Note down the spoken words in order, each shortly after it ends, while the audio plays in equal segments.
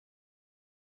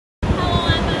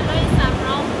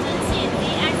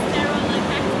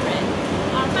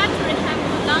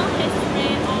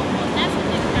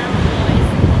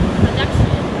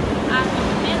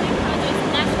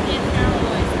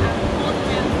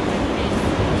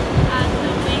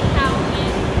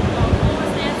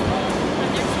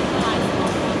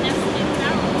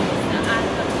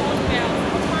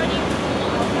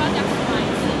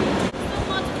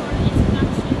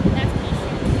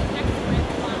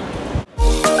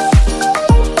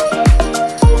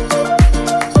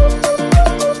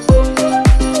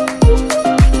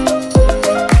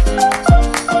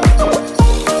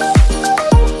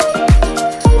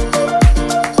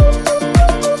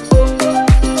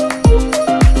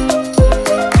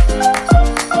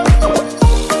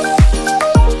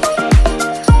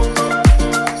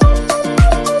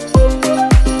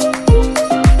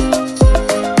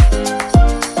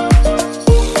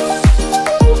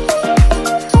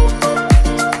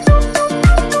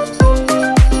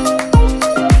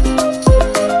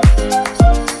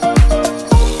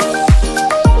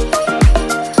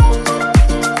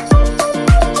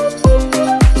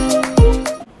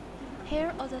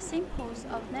samples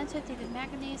of netted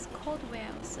manganese cold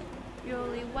wells,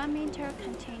 usually 1 meter,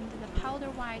 contained the powder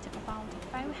weight about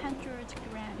 500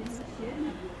 grams,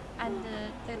 and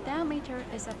the diameter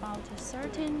is about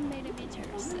 13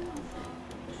 millimeters.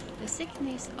 The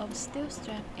thickness of steel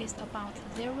strap is about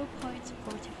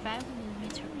 0.45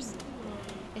 millimeters.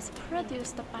 It's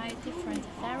produced by different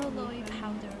ferroalloy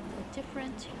powder for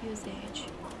different usage,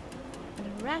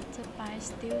 and wrapped by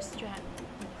steel strap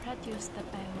and produced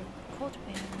by a cold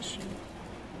wheel machine.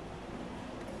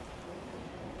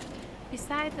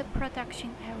 Beside the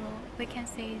production arrow, we can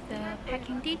see the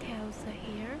packing details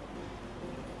here.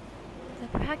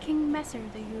 The packing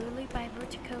method usually by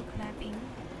vertical clapping,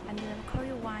 and the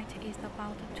coil weight is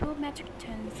about 2 metric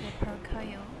tons per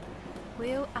coil.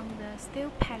 Wheel on the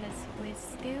steel pallets with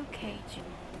steel cage,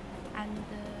 and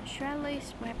the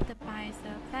shredless wrapped by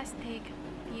the plastic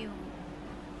film.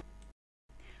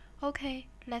 Okay,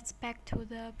 let's back to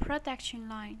the production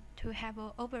line to have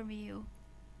an overview.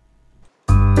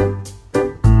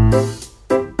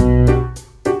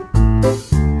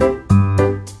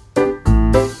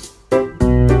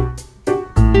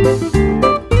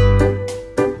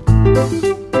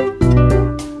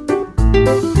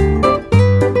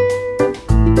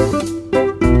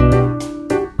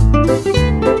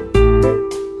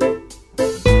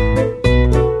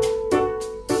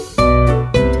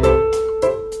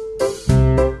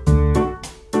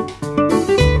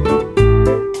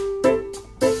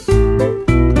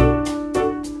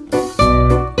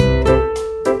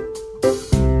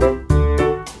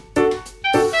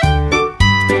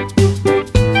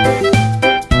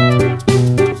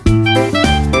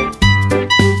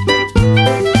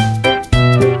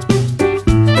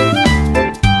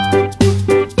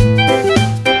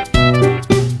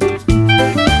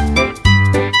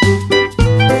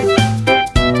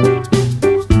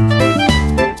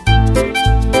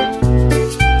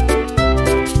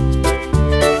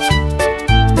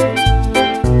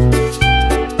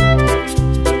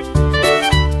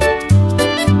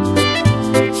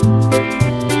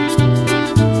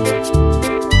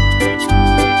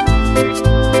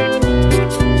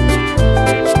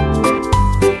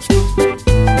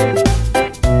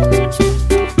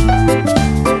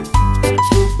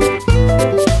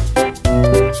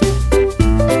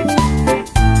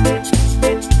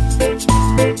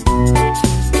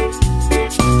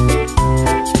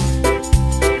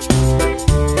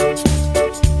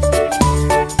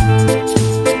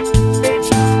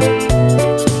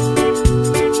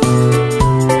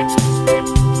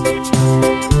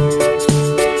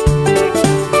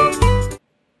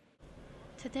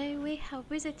 Today we have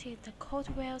visited the cold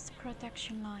wheels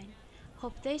production line.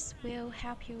 Hope this will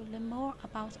help you learn more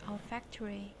about our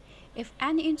factory. If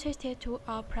any interested to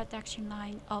our production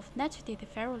line of netted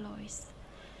ferroalloys,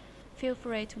 feel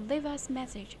free to leave us a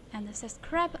message and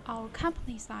subscribe our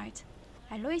company site.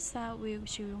 Eloisa will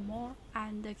show you more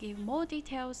and give more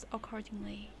details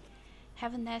accordingly.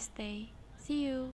 Have a nice day. See you.